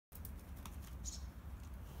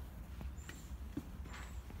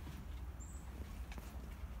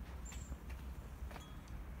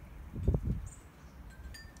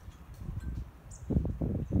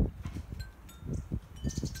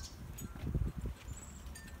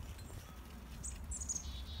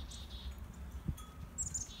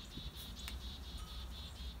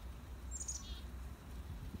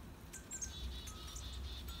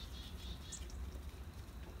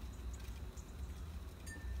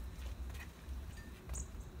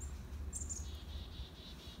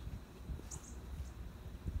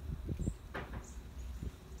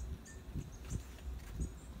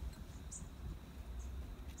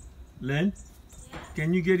Len,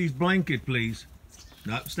 can you get his blanket, please?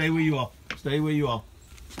 No, stay where you are. Stay where you are.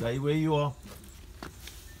 Stay where you are.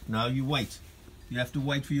 No, you wait. You have to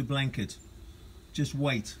wait for your blanket. Just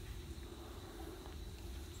wait.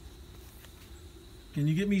 Can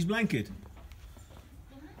you get me his blanket?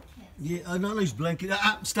 Yeah, I know his blanket.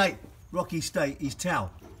 Stay. Rocky, stay. His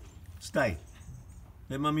towel. Stay.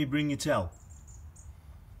 Let Mummy bring your towel.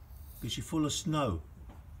 Because you're full of snow.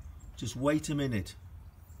 Just wait a minute.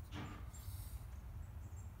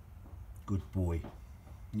 Good boy.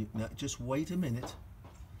 No, just wait a minute.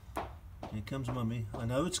 Here comes Mummy. I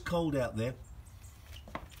know it's cold out there.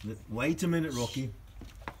 Wait a minute, Rocky.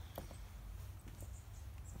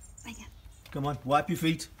 Come on, wipe your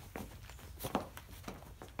feet.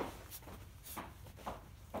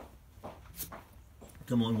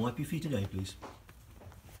 Come on, wipe your feet again, please.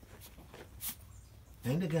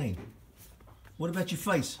 And again. What about your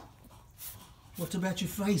face? What about your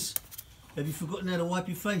face? Have you forgotten how to wipe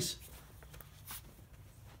your face?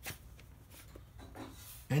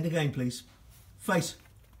 And again, please. Face.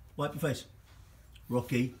 Wipe your face.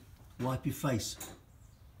 Rocky, wipe your face.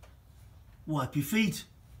 Wipe your feet.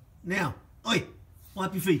 Now. Oi!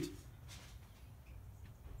 Wipe your feet.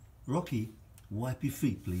 Rocky, wipe your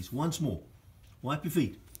feet, please. Once more. Wipe your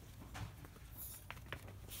feet.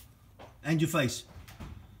 And your face.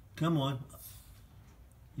 Come on.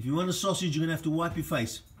 If you want a sausage, you're going to have to wipe your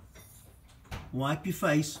face. Wipe your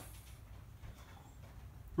face.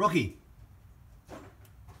 Rocky.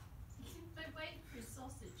 But wait for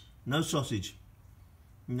sausage. No sausage.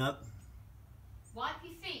 No. Wipe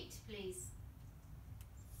your feet, please.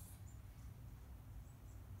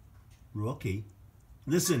 Rocky,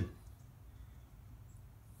 listen.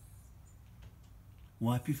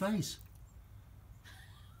 Wipe your face.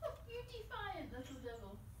 You defiant little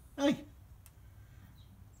devil. Hey.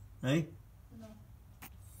 Hey. No.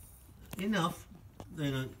 Enough.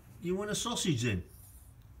 Then you want a sausage then?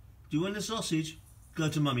 Do you want a sausage? Go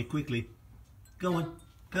to Mummy quickly. Go on.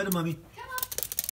 Go to Mummy. Come